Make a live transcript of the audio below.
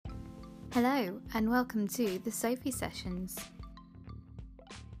Hello and welcome to the Sophie Sessions.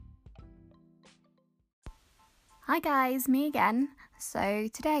 Hi guys, me again. So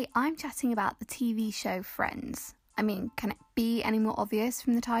today I'm chatting about the TV show Friends. I mean, can it be any more obvious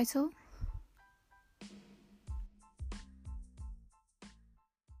from the title?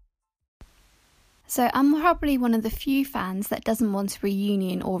 So I'm probably one of the few fans that doesn't want a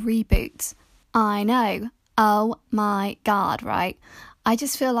reunion or reboot. I know. Oh my god, right? I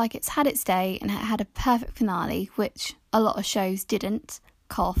just feel like it's had its day and it had a perfect finale, which a lot of shows didn't.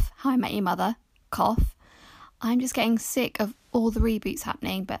 Cough, How I Met Your Mother, cough. I'm just getting sick of all the reboots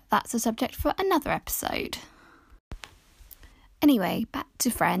happening, but that's a subject for another episode. Anyway, back to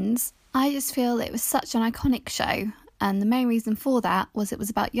Friends. I just feel it was such an iconic show, and the main reason for that was it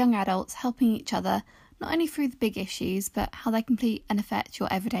was about young adults helping each other, not only through the big issues, but how they complete and affect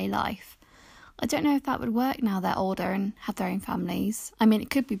your everyday life. I don't know if that would work now they're older and have their own families. I mean,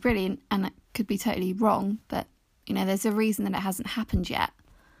 it could be brilliant and it could be totally wrong, but, there's a reason that it hasn't happened yet.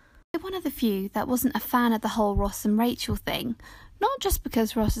 I'm one of the few that wasn't a fan of the whole Ross and Rachel thing, not just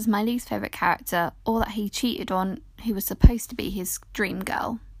because Ross is my least favourite character or that he cheated on who was supposed to be his dream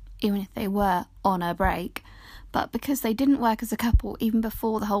girl, even if they were on a break, but because they didn't work as a couple even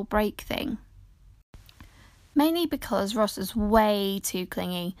before the whole break thing. Mainly because Ross is way too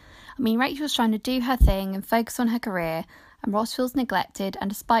clingy. I mean, Rachel's trying to do her thing and focus on her career, and Ross feels neglected and,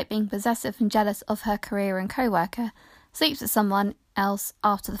 despite being possessive and jealous of her career and co-worker, sleeps with someone else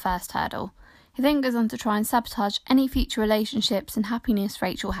after the first hurdle. He then goes on to try and sabotage any future relationships and happiness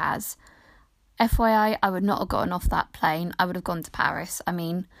Rachel has. FYI, I would not have gotten off that plane. I would have gone to Paris. I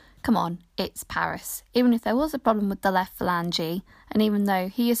mean, come on, it's Paris. Even if there was a problem with the left phalange, and even though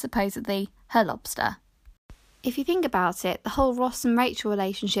he is supposedly her lobster. If you think about it, the whole Ross and Rachel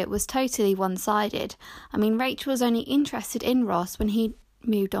relationship was totally one-sided. I mean, Rachel was only interested in Ross when he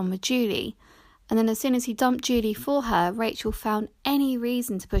moved on with Julie. And then as soon as he dumped Julie for her, Rachel found any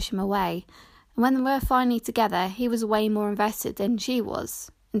reason to push him away. And when they were finally together, he was way more invested than she was,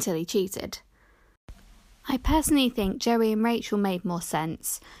 until he cheated. I personally think Joey and Rachel made more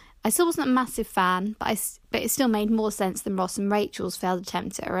sense. I still wasn't a massive fan, but it still made more sense than Ross and Rachel's failed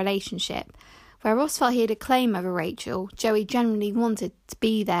attempt at a relationship. Where Ross felt he had a claim over Rachel, Joey genuinely wanted to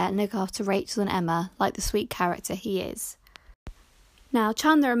be there and look after Rachel and Emma like the sweet character he is. Now,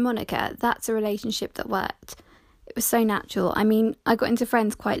 Chandler and Monica, that's a relationship that worked. It was so natural. I mean, I got into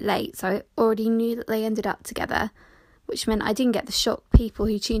Friends quite late, so I already knew that they ended up together, which meant I didn't get the shock people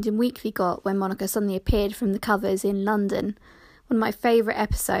who tuned in weekly got when Monica suddenly appeared from the covers in London. One of my favourite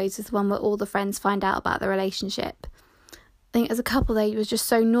episodes is the one where all the friends find out about the relationship. I think as a couple they was just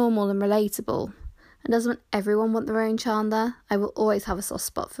so normal and relatable. And doesn't everyone want their own Chandler? I will always have a soft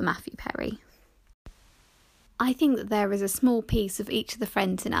spot for Matthew Perry. I think that there is a small piece of each of the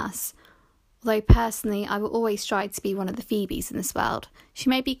friends in us. Although personally I will always strive to be one of the Phoebes in this world. She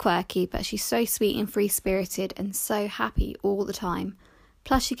may be quirky, but she's so sweet and free-spirited and so happy all the time.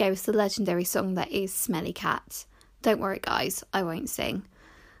 Plus she gave us the legendary song that is Smelly Cat. Don't worry guys, I won't sing.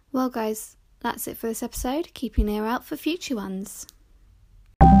 Well guys, that's it for this episode. Keep your ear out for future ones.